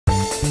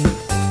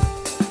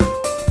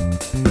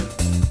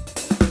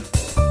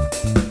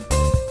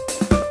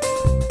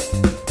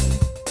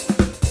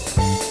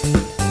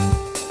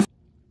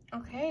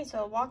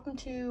welcome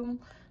to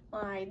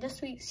my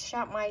this week's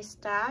Shop My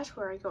Stash,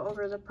 where I go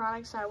over the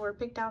products that were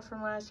picked out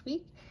from last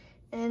week,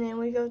 and then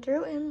we go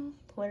through and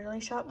literally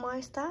shop my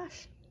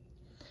stash.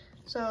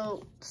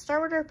 So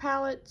start with our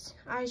palettes,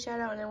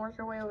 eyeshadow, and then work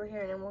our way over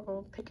here, and then we'll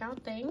go pick out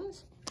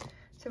things.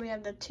 So we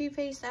have the Too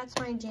Faced That's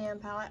My Jam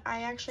palette.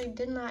 I actually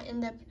did not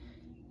end up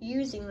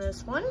using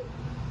this one,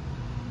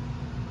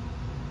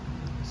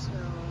 so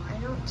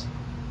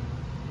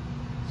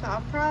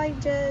I'll probably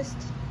just,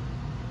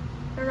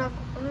 I don't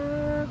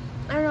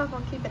know if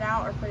I'll keep it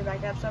out or put it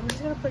back up, so I'm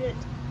just gonna put it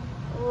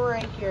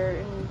right here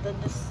in the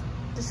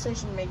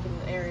decision making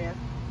area.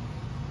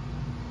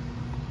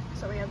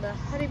 So we have the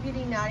Huda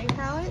Beauty Naughty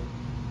palette.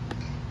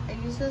 I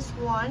used this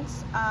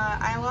once.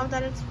 I love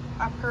that it's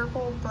a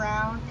purple,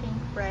 brown, pink,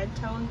 red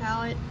tone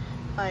palette.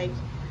 Like,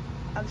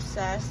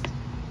 obsessed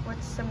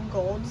with some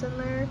golds in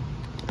there.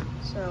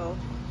 So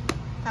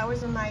that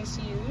was a nice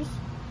use.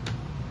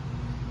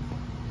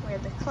 We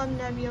have the Club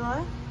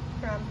Nebula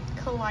from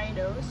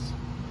Kaleidos.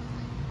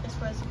 This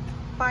was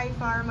by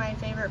far my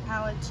favorite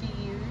palette to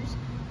use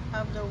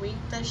of the week.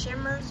 The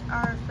shimmers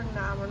are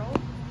phenomenal.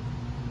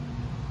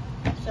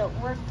 So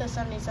worth the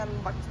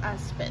 77 bucks I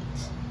spent.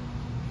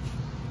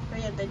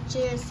 We have the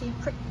JSC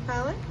Prick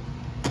palette.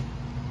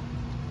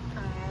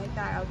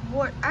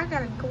 I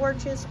got a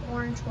gorgeous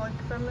orange look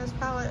from this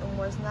palette and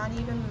was not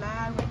even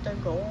mad with the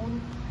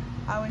gold.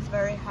 I was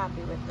very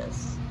happy with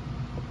this.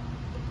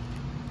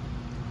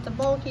 It's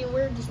bulky and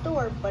weird to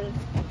store, but it's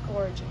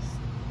gorgeous.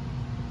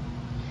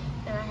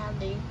 And I have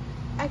the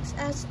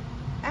XX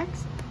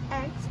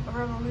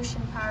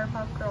Revolution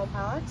Powerpuff Girl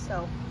palette.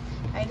 So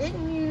I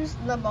didn't use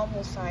the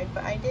bubble side,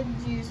 but I did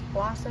use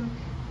Blossom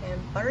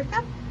and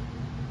Buttercup,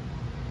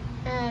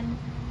 and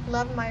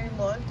love my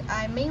look.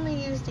 I mainly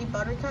used the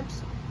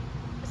Buttercups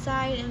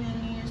side and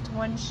then used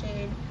one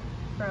shade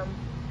from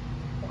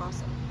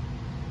Blossom.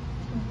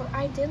 But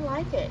I did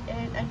like it,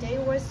 and a day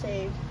was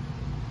saved,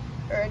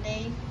 or a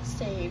day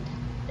saved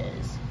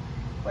is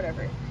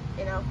whatever,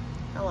 you know.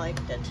 I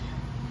liked it.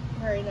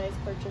 Very nice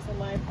purchase on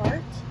my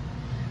part.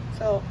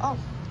 So, oh,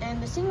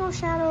 and the single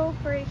shadow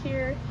right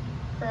here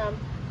from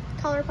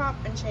ColourPop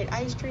and shade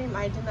Ice Cream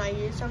I did not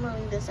use, so I'm gonna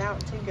leave this out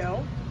to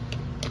go.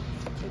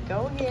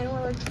 Again,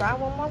 we're gonna try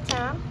one more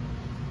time.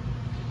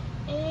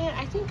 And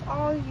I think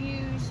I'll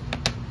use,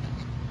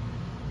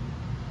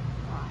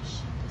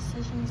 gosh,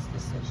 decisions.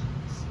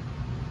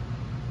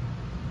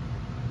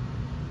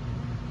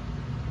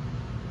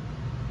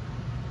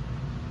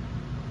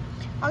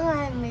 I'll go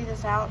ahead and leave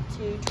this out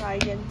to try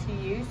again to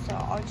use, so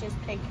I'll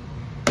just pick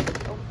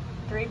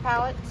 3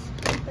 palettes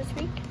this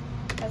week,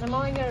 because I'm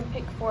only going to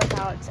pick 4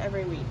 palettes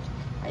every week,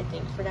 I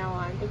think, for now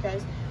on,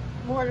 because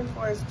more than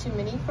 4 is too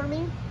many for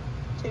me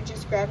to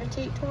just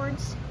gravitate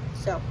towards.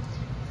 So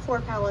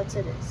 4 palettes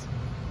it is.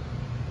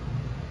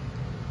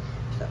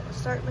 So we'll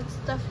start with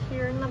stuff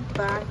here in the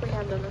back. We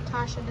have the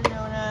Natasha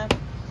Denona.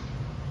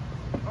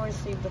 I'll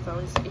just leave the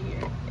phone sit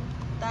here.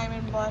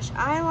 Diamond blush.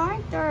 I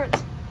like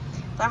that.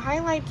 The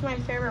highlight's my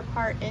favorite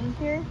part in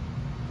here.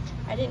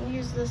 I didn't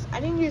use this. I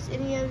didn't use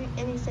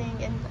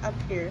anything up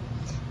here.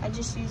 I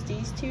just used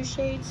these 2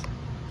 shades.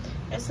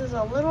 This is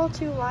a little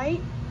too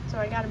light, so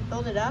I gotta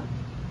build it up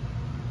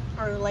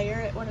or layer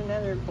it with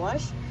another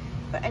blush.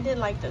 But I did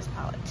like this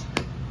palette.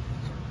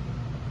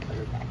 Put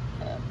her back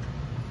up.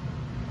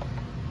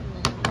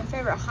 My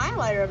favorite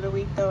highlighter of the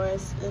week, though,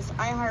 is this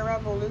I Heart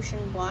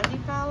Revolution Blondie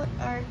palette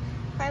or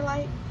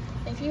highlight.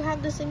 If you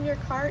have this in your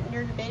cart and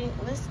you're debating,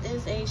 this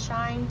is a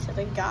shine to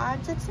the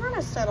gods. It's not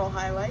a subtle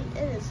highlight.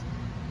 It is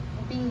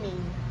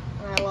beaming,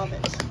 and I love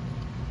it.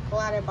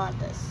 Glad I bought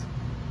this.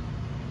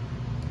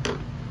 I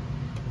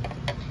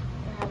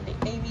have the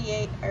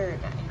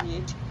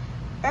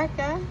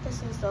Becca.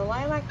 This is the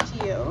Lilac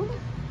Geode.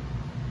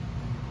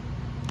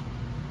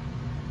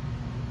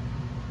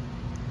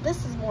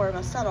 This is more of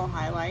a subtle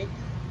highlight,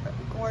 but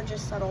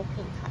gorgeous subtle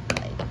pink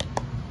highlight.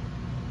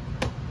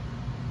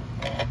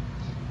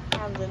 I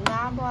have the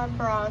Nabla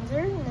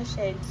bronzer in the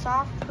shade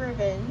Soft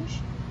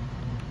Revenge.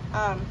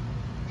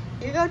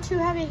 If you go too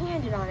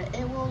heavy-handed on it,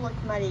 it will look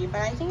muddy,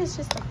 but I think it's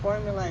just the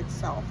formula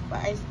itself. But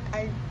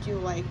I do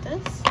like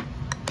this.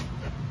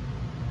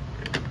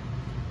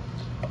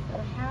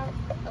 I have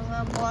a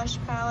little blush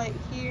palette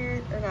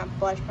here, or not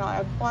blush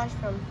palette, a blush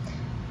from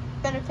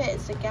Benefit.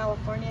 It's the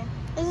California.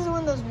 This is one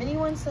of those mini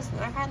ones.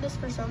 I've had this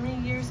for so many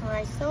years, and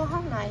I still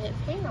have not hit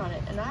paint on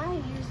it, and I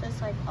use this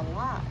like a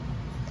lot.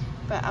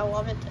 But I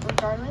love it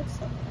regardless.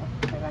 So I'll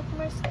put it back in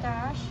my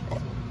stash.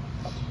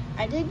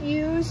 I did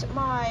use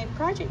my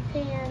Project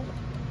Pan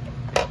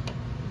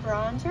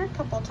bronzer a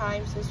couple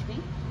times this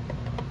week,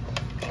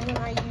 and then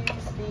I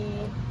used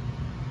the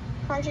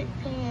Project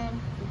Pan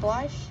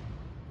blush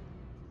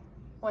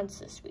once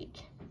this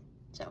week.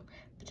 So,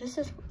 but this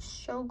is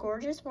so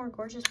gorgeous, more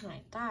gorgeous than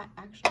I thought,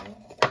 actually.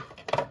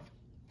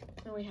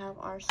 Then we have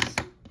our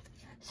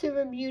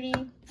Super Beauty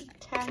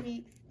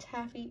Taffy.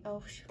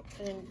 Oh shoot,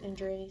 I didn't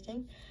injure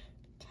anything.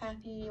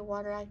 Taffy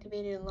water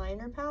activated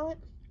liner palette.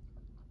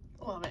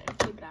 Love it.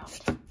 Keep it out.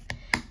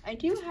 I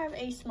do have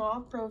a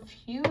small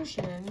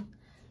Profusion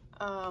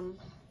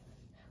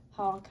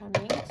haul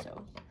coming,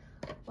 so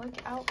look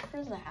out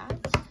for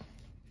that.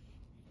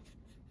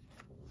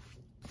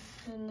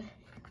 And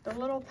the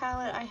little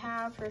palette I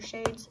have for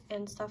shades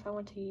and stuff I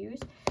want to use,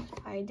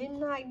 I did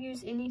not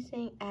use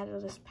anything out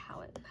of this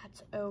palette.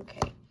 That's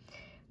okay.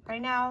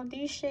 Right now,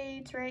 these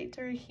shades right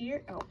through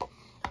here,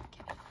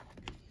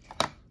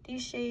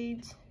 these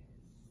shades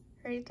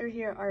right through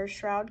here are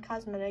Shroud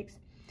Cosmetics,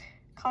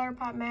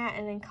 ColourPop Matte,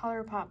 and then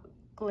ColourPop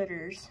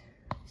Glitters.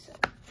 So,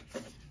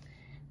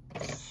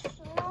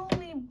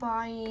 slowly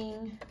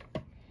buying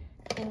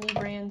indie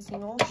brand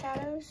single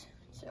shadows.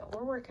 So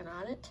we're working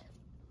on it.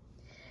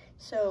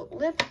 So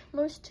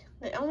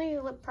the only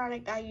lip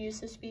product I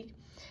used this week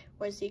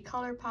was the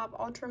ColourPop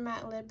Ultra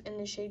Matte Lip in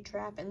the shade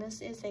Trap, and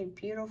this is a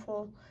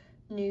beautiful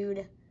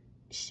nude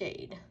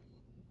shade.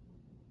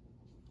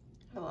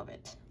 I love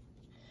it.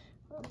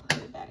 I'll put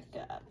it back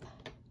up.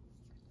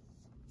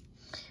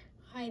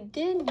 I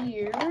did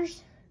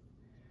use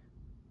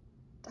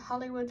the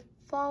Hollywood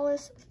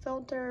Flawless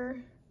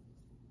Filter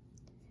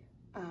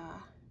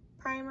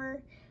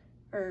primer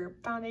or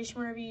foundation,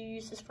 whatever you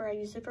use this for. I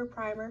use it for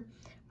primer.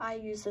 I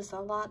use this a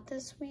lot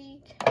this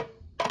week.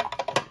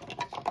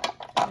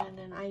 And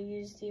then I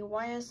use the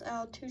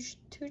YSL Touche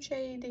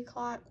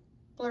Declot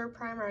Blur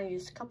Primer. I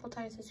used a couple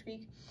times this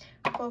week.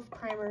 Both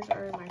primers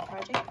are in my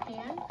project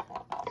pan.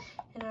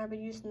 And I've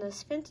been using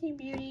this Fenty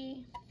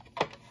Beauty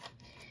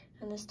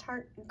and this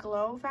Tarte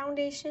Glow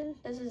foundation.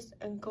 This is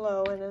a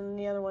glow, and then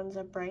the other one's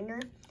a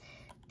brightener.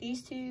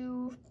 These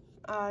two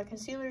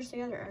concealers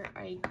together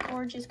are a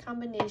gorgeous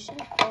combination,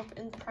 both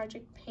in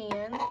project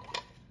pan.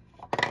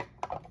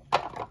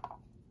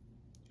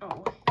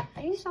 Oh,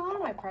 I used a lot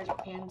of my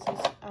project pans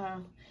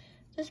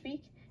this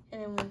week.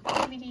 And then with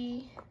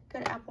BBD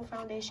Good Apple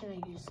foundation,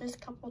 I used this a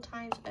couple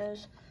times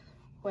as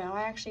well.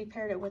 I actually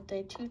paired it with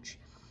the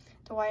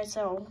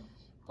YSL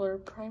Blur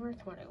Primer.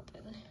 Come on,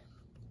 open.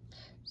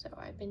 So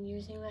I've been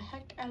using the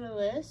heck out of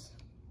this.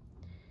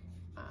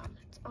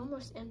 It's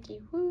almost empty.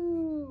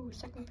 Woo!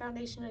 Second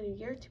foundation of the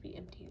year to be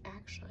empty,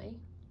 actually.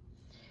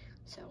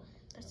 So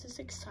this is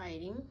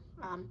exciting.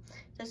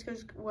 This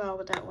goes well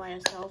with that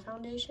YSL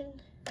foundation.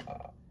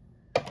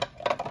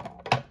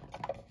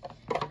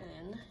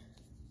 And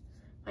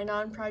my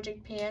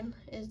non-project pan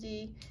is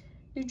the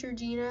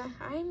Neutrogena.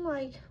 I'm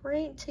like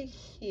right to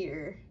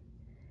here.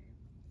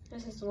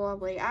 This is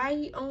lovely.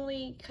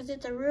 Because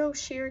it's a real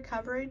sheer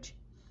coverage.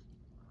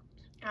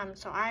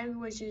 So I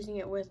was using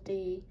it with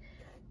the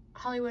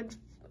Hollywood,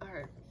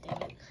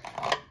 dang it,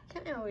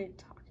 can't really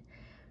talk.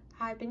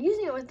 I've been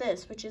using it with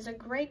this, which is a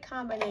great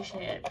combination.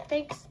 It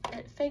fakes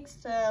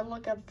the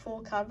look of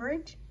full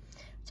coverage,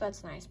 so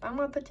that's nice. But I'm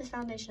gonna put this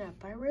foundation up.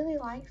 I really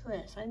like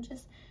this. I'm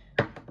just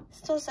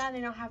still sad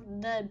they don't have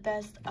the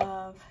best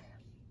of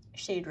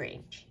shade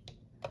range.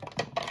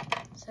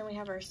 So we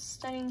have our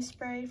setting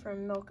spray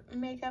from Milk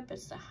Makeup.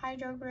 It's the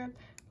Hydro Grip.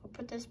 We'll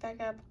put this back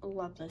up.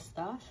 Love this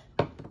stuff.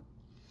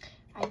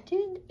 I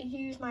did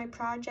use my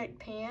project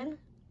pan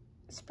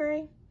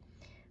spray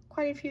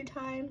quite a few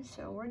times,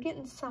 so we're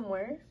getting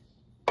somewhere.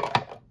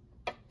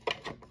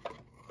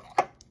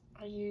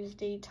 I used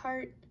the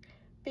Tarte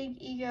Big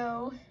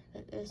Ego.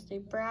 That is the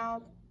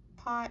brow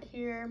pot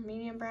here,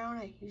 medium brown.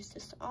 I used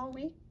this all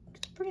week.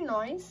 It's pretty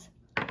nice.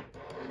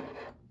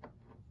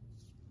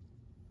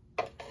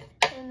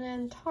 And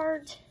then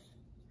Tarte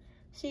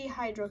C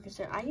Hydro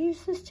Concealer. I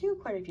used this too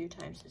quite a few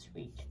times this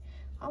week.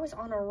 I was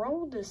on a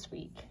roll this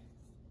week.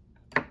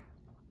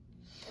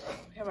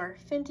 We have our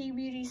Fenty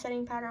Beauty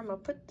setting powder. I'm gonna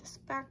put this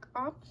back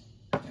up.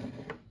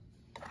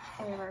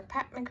 We have our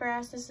Pat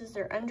McGrath. This is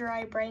their under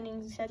eye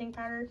brightening setting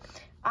powder.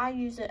 I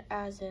use it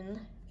as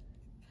an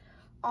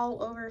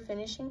all over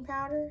finishing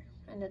powder,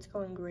 and it's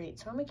going great.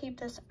 So I'm gonna keep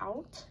this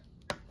out.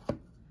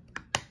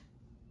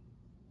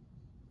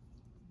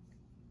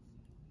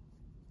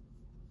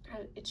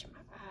 Oh, itch my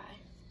eye.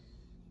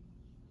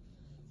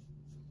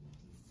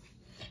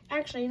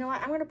 Actually, you know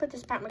what? I'm going to put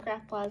this Pat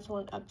McGrath Plaza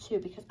one up too,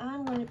 because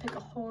I'm going to pick a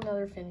whole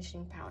nother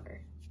finishing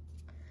powder.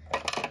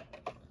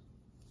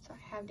 So I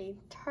have the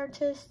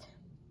Tarte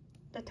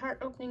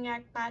Opening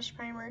Act Lash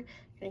Primer. I'm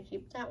going to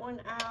keep that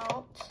one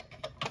out.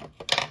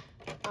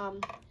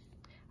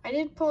 I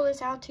did pull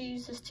this out to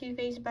use this Too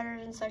Faced Better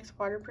Than Sex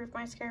Waterproof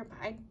Mascara, but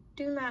I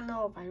do not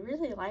know if I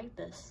really like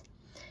this.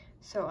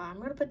 So I'm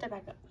going to put that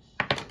back up.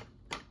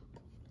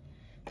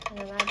 And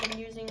then I've been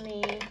using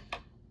the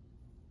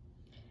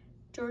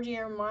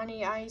Giorgio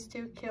Armani Eyes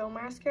to Kill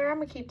mascara. I'm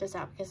gonna keep this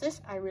out because this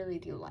I really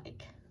do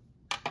like.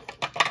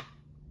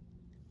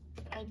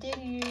 I did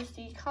use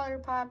the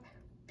ColourPop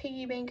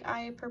Piggy Bank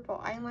Eye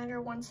Purple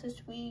Eyeliner once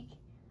this week.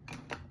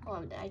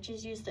 Loved it. I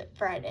just used it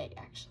Friday,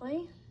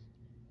 actually.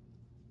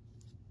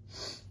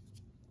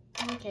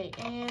 Okay,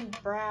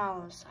 and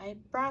brows. I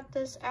brought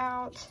this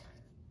out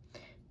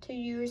to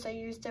use. I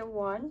used it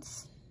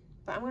once,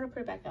 but I'm gonna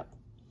put it back up.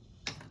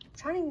 I'm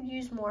trying to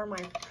use more of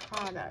my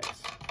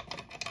products.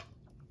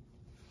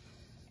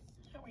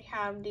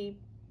 Have the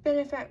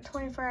Benefit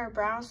 24-Hour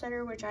Brow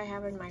Setter, which I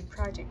have in my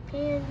project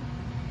pan,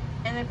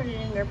 and I put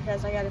it in there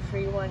because I got a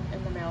free one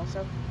in the mail,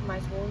 so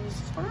might as well use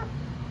this one up.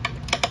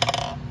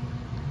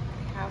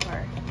 have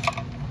our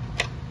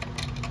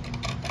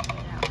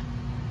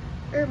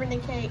Urban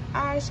Decay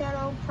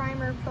eyeshadow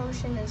primer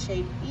potion in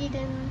shade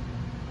Eden.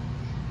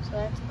 So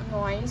that's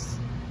nice.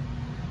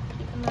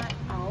 Keeping that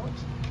out.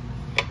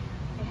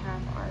 We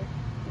have our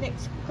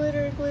NYX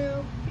glitter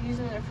glue,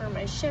 using it for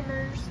my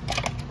shimmers.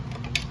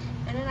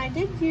 And then I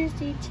did use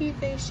the Too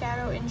Faced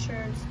Shadow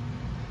Insurance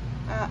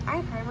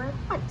eye primer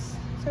once.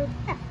 So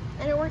yeah,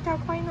 and it worked out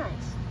quite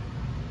nice.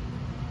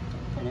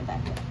 Put it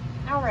back in.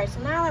 Alright, so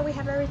now that we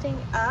have everything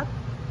up,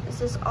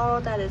 this is all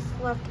that is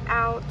left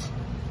out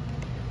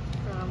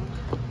from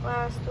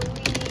last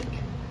week.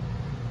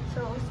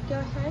 So let's go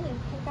ahead and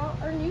pick out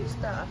our new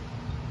stuff.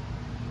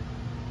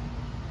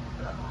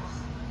 Ugh.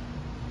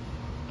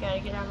 Gotta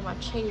get out of my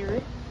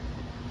chair.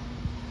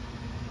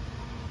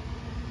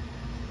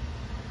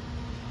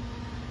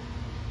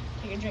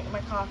 Take a drink of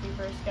my coffee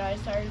first, guys.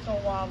 Sorry it's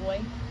all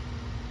wobbly.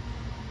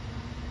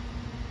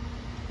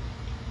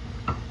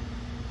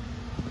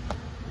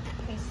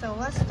 Okay, so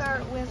let's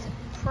start with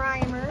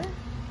primer.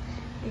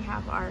 We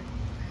have our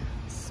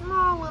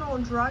small little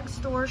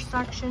drugstore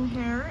section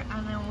here,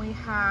 and then we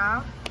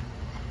have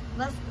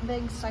this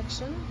big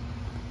section.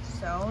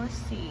 So let's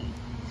see.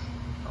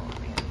 Oh,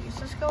 we're gonna use.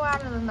 Let's go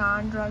out of the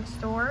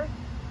non-drugstore.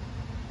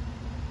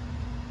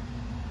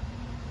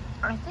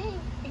 I think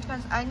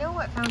because I know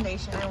what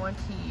foundation I want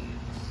to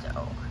use,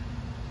 so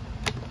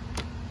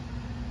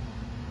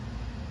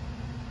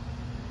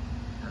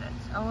and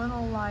it's a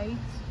little light.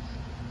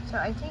 So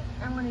I think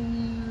I'm gonna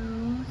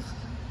use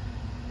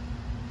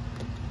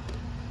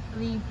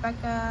the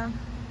Becca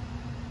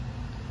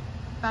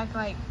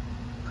Backlight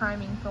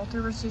Priming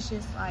Filter, which is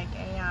just like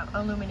a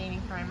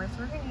illuminating primer. So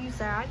we're gonna use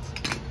that.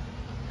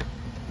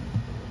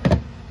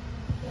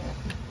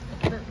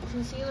 The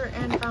concealer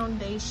and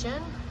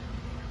foundation.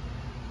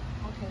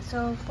 Okay,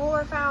 so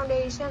for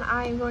foundation,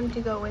 I'm going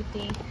to go with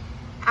the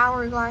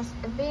Hourglass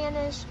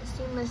Vanish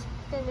Seamless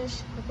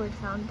Finish Liquid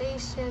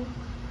Foundation.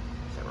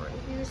 So we're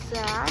gonna use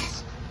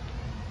that.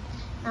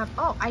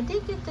 Oh, I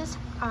did get this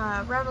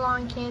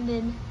Revlon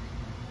Candid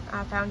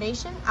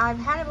foundation. I've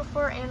had it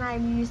before and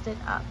I've used it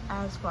up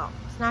as well.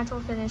 It's natural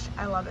finish.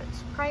 I love it.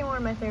 It's probably one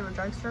of my favorite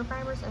drugstore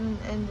primers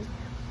and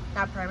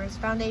not primers,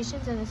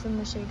 foundations, and it's in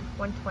the shade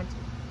 120.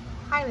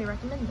 Highly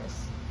recommend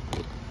this.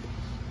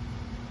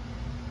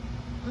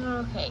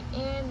 Okay,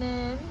 and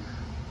then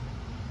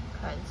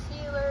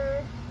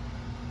concealer.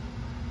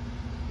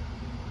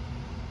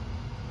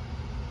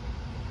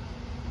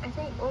 I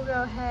think we'll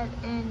go ahead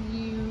and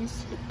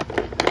use,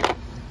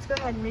 let's go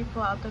ahead and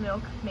re-pull out the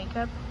Milk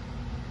Makeup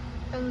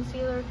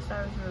concealer because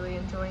I was really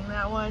enjoying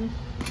that one.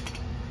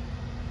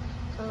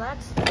 So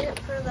that's it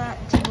for that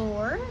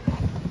drawer.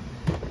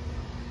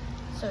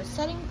 So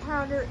setting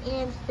powder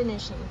and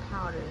finishing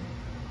powder.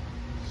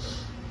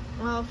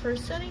 Well, for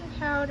setting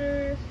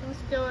powder,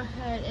 let's go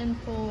ahead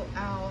and pull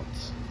out.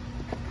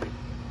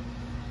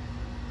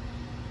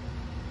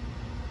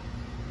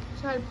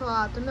 Try to pull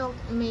out the Milk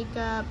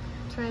Makeup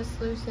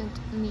Translucent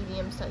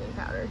Medium Setting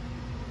Powder.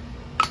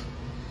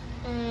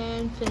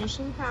 And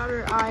finishing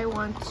powder, I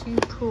want to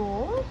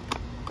pull.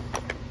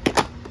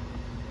 I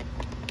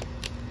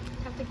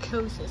have the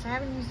Kosas. I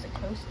haven't used the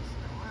Kosas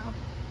in a while.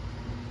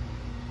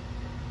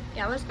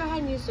 Yeah, let's go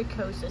ahead and use the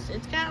Kosas.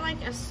 It's got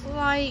like a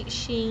slight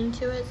sheen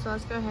to it, so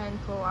let's go ahead and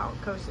pull out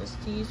Kosas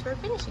to use for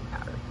finishing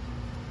powder.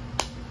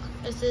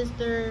 This is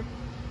their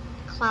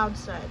Cloud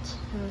Set,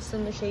 and it's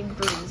in the shade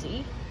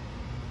Breezy.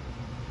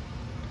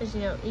 Because,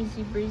 you know,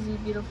 easy breezy,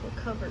 beautiful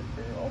covered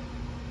girl.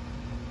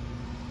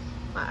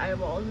 My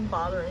eyeball is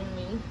bothering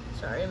me.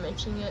 Sorry, I'm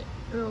itching it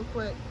real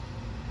quick.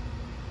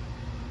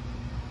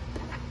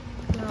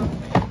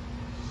 Okay.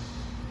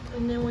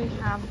 And then we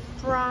have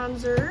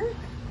bronzer.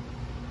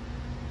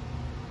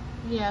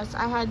 Yes,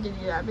 I had to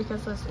do that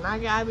because, listen,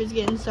 I was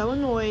getting so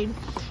annoyed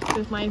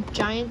with my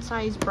giant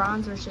size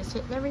bronzers just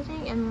hitting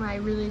everything, and I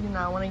really do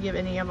not want to give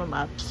any of them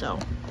up. So,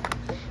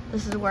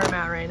 this is where I'm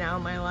at right now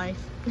in my life.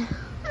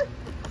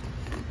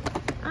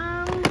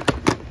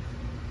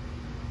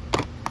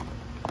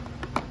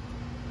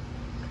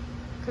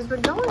 Because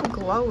we're going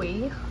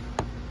glowy,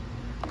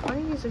 I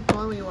want to use a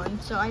glowy one.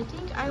 So I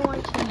think I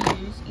want to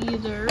use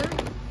either,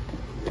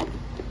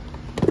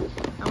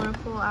 I want to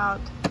pull out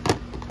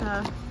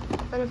the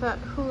Benefit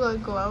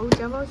Hoola Glow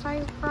Jumbo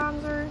Size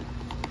Bronzer,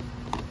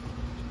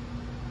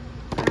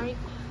 right?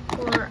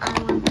 Or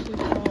I want to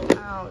pull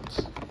out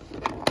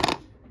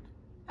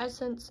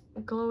Essence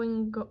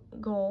Glowing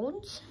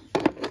Gold,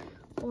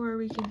 or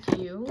we could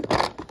do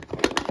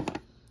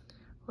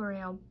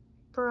L'Oreal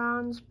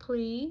Bronze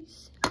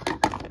Please.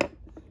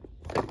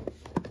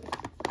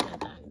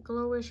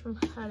 Glowish from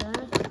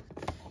Huda.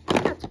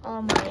 That's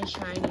all my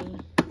shiny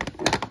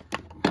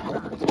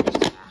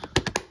bronzers. Yeah.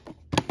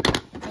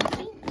 I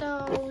think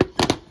though,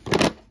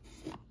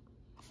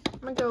 I'm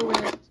gonna go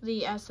with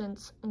the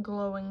Essence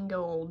Glowing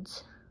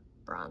Gold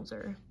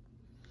bronzer.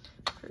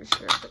 For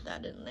sure, put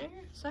that in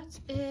there. So that's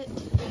it.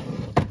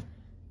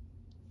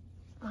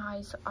 My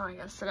eyes, oh, I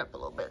gotta sit up a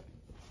little bit.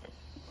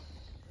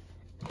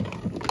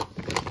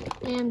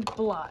 And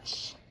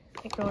blush.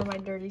 Pick one of my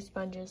dirty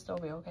sponges, they'll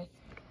be okay.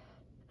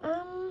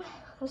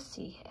 let's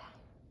see here.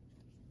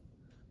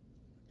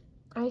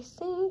 I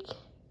think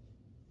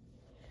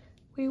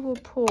we will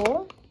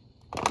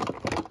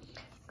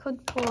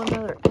could pull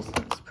another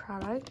Essence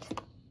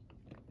product.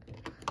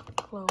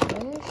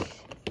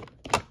 Glowish.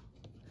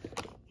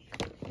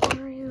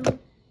 Mario.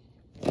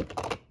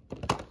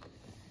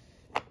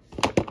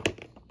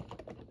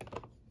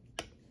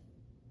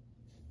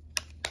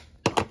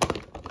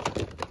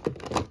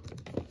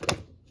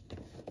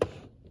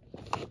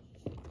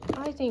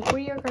 I think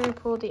we are going to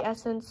pull the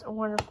Essence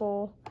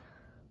Wonderful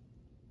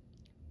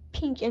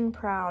Pink and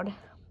Proud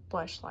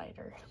blush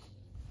lighter.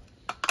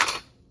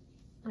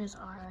 Is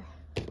our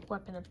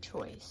weapon of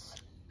choice.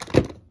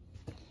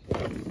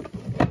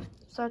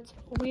 So let's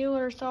wheel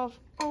ourselves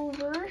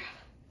over.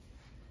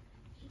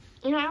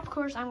 And of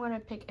course, I'm going to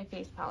pick a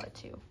face palette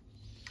too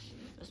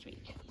this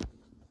week.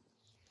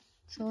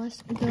 So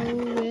let's go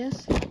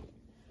with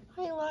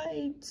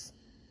highlights.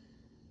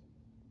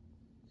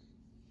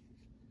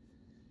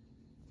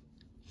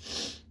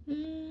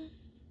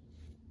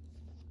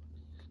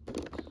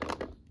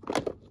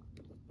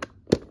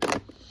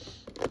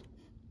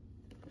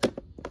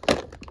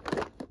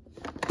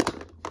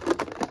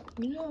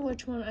 You know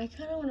which one? I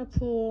kind of want to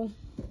pull.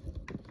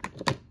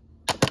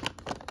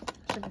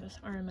 Look at this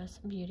RMS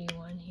Beauty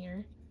one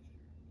here.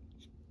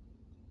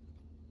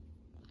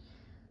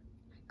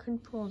 I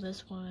could pull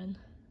this one.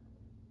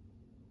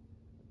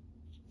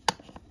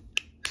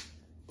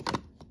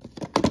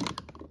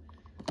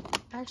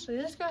 Actually,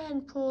 let's go ahead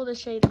and pull the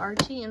shade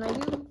Archie, and I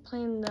do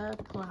plan to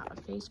pull out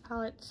a face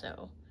palette,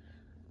 so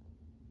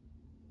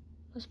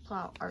let's pull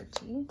out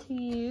Archie to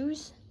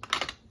use.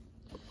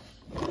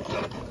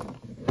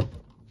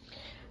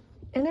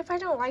 And if I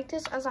don't like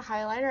this as a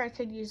highlighter, I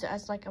could use it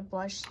as like a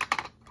blush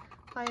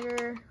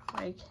lighter,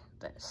 like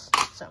this.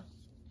 So,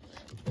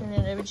 and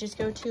then it would just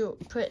go to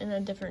put in a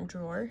different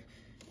drawer.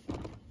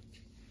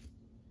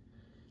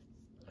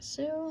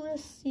 So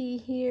let's see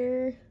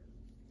here.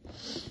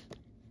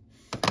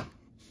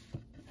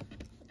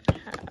 I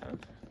have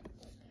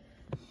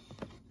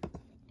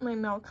my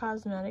Melt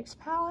Cosmetics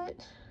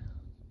palette.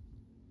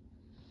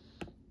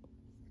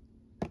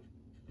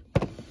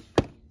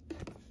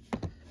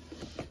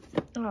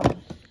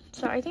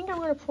 So I think I'm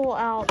going to pull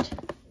out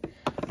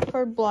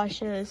for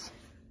blushes.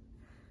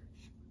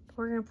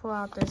 We're going to pull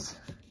out this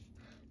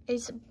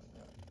Ace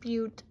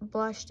Beauty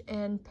Blushed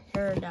in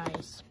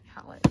Paradise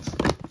palette.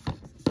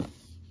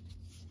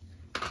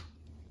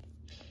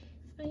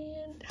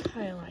 And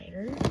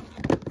highlighter.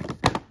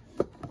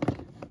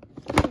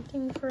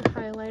 Something for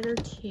highlighter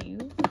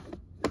too.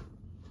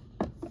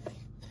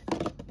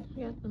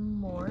 We got the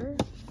Morph.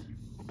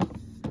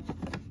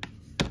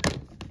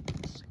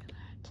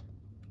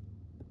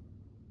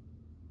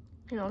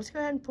 You know, let's go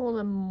ahead and pull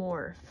the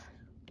Morph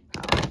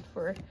palette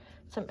for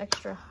some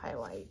extra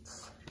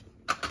highlights.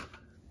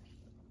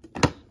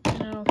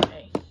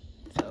 Okay,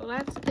 so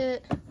that's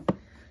it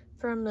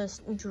from this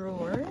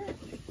drawer.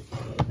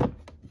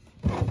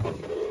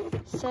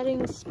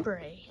 Setting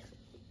spray.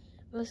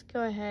 Let's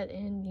go ahead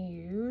and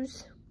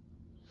use,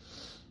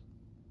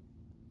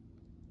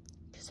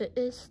 because it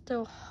is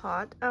still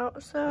hot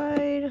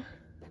outside,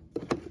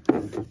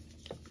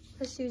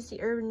 let's use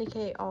the Urban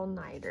Decay All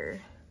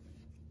Nighter.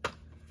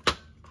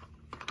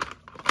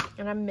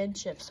 And I'm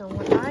mid-shift, so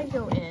when I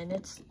go in,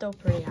 it's still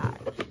pretty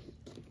hot.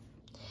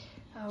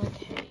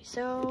 Okay,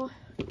 so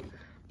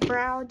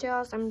brow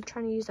gels. I'm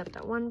trying to use up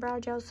that one brow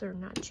gel, so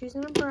I'm not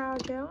choosing a brow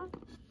gel.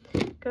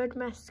 Good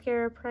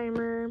mascara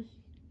primer.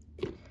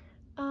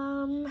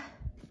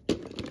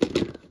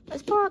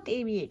 Let's pull out the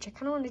ABH. I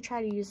kind of want to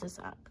try to use this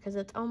up because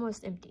it's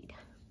almost emptied.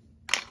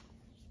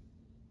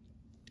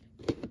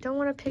 Don't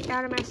want to pick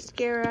out a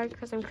mascara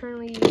because I'm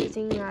currently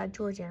using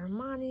Giorgio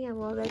Armani. I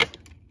love it.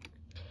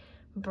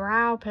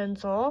 Brow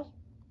pencil.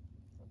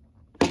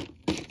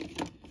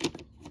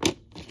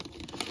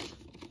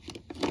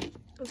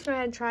 Let's go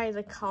ahead and try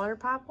the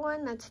ColourPop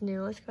one. That's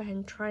new. Let's go ahead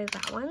and try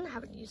that one.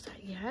 Haven't used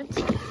that yet.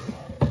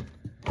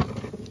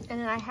 And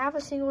then I have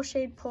a single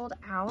shade pulled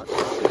out.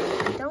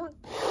 I don't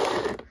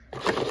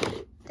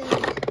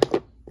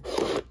think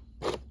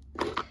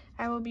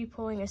I will be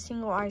pulling a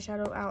single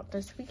eyeshadow out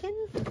this weekend.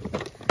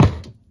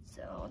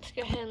 So let's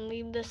go ahead and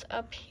leave this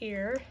up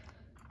here.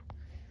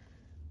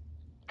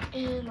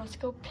 And let's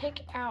go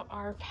pick out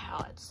our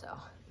palette. So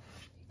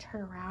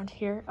turn around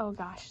here. Oh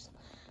gosh,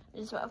 I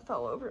just about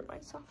fell over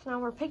myself. Now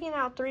we're picking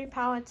out 3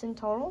 palettes in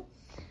total.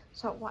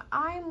 So what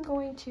I'm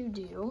going to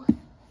do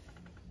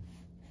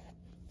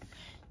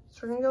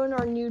is we're gonna go into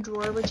our new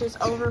drawer, which is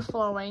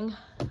overflowing.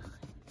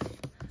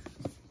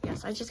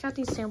 Yes, I just got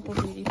these sample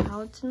beauty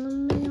palettes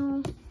in the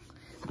mail,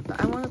 but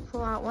I want to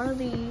pull out one of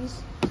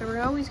these. So we're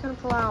always gonna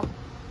pull out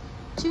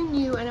 2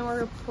 new, and then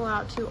we're gonna pull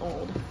out 2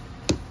 old.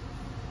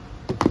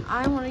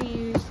 I want to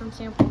use from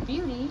Sample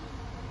Beauty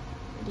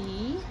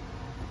the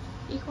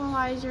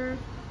Equalizer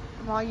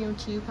Volume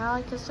 2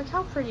 palette, because look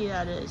how pretty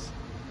that is.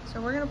 So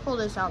we're going to pull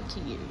this out to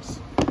use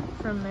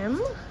from them.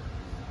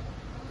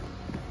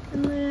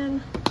 And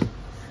then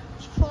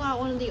let's pull out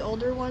one of the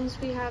older ones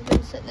we have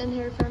been sitting in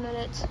here for a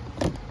minute.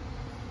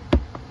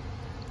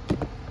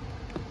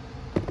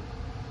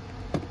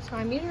 So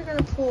I'm either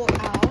gonna pull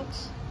out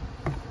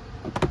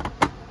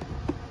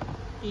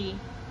the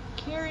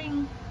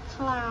Caring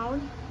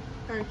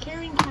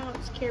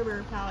Counts Care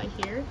Bear palette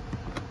here.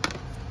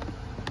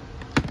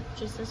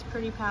 Just this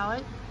pretty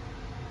palette.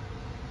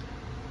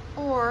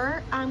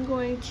 Or I'm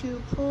going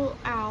to pull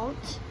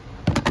out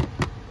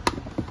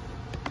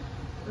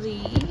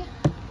the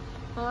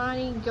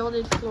Milani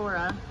Gilded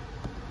Flora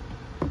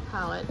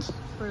palette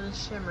for the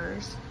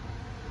shimmers.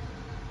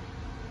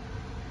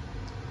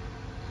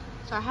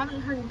 So I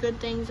haven't heard good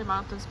things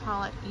about this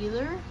palette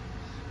either.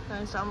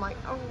 And so I'm like,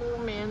 oh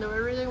man, do I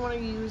really want to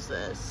use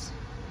this?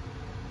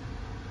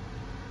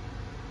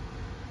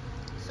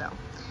 So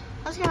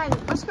let's go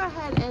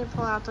ahead and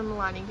pull out the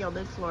Milani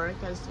Gilded Flora,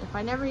 because if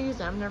I never use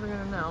it, I'm never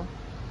gonna know.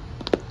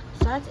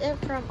 So that's it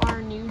from our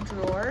new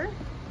drawer.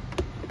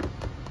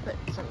 Put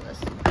some of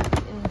this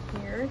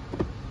in here.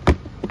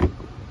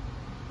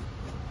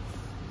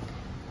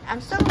 I'm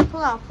still gonna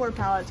pull out 4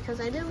 palettes because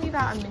I did leave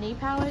out a mini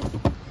palette.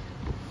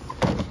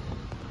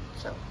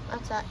 So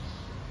that's that.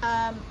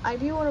 I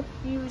do want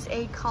to use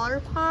a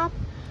ColourPop.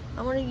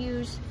 I'm gonna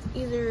use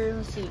either,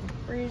 let's see,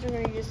 we're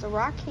gonna use the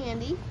Rock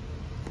Candy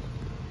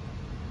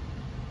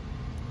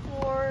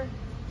or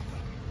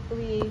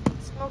the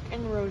Smoke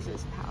and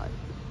Roses palette.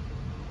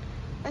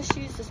 Let's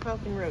use the Smoke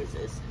and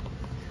Roses.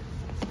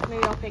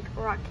 Maybe I'll pick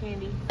Rock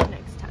Candy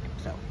next time.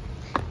 So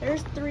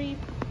there's three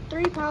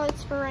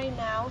palettes for right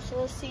now.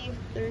 So let's see if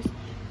there's,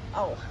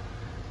 oh,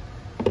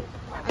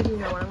 I do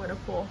know what I'm gonna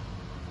pull.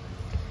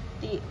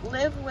 The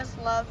Live with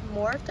Love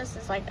Morph. This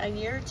is like a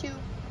year or 2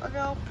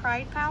 ago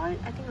Pride palette.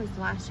 I think it was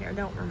last year, I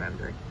don't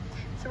remember.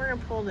 So we're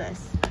gonna pull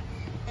this.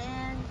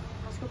 And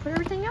let's go put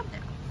everything up now.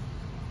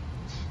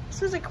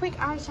 This was a quick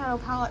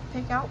eyeshadow palette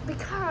pick out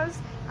because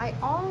I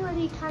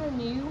already kind of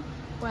knew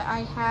what I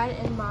had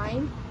in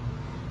mind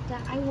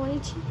that I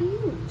wanted to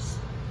use.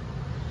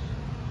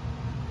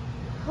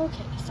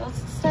 Okay, so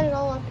let's set it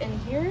all up in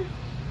here.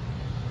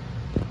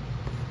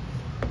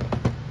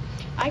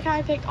 I kind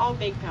of picked all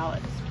big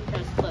palettes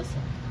because,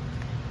 listen,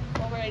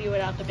 what would I do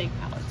without the big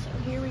palettes? So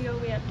here we go,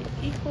 we have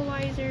the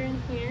Equalizer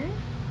in here,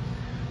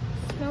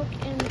 Smoke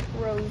and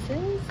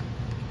Roses,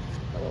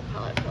 the little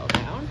palette fell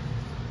down.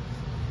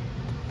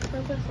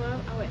 Live with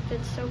Love, oh, it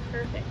fits so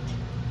perfect.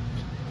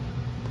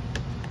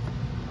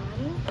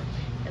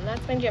 And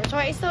that's my gem. So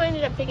I still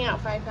ended up picking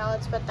out 5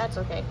 palettes, but that's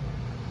okay.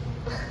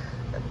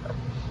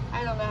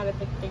 I don't know how to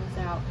pick things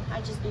out. I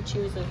just be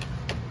choosing.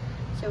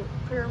 So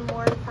put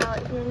more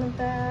palette here in the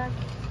back.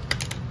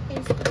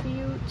 Face the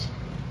Butte.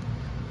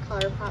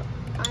 ColourPop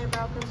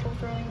eyebrow pencil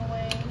throwing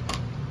away.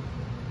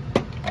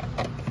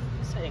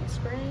 Setting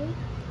spray.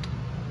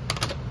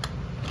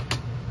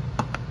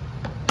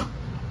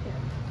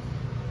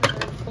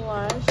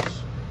 Blush,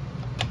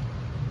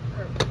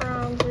 or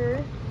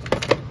bronzer,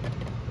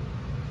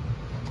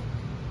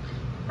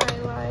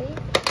 highlight.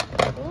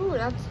 Ooh,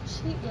 that's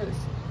cheap.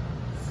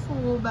 It's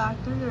full back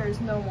there. There's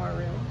no more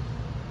room.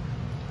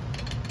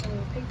 And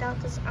we picked out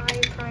this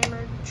eye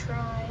primer to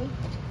try.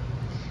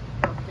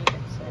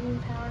 Setting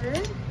powder,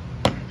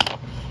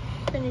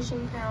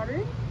 finishing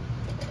powder,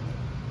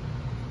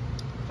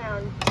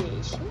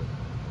 foundation,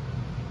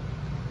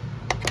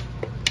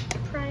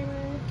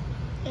 primer,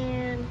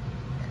 and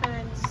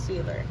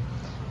concealer.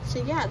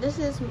 So yeah, this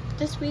is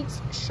this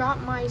week's Shop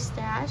My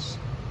Stash.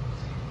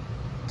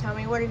 Tell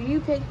me, what have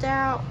you picked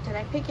out? Did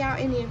I pick out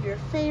any of your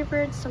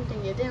favorites?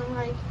 Something you didn't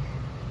like?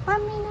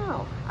 Let me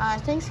know.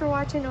 Thanks for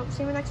watching. Hope to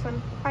see you in the next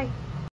one. Bye.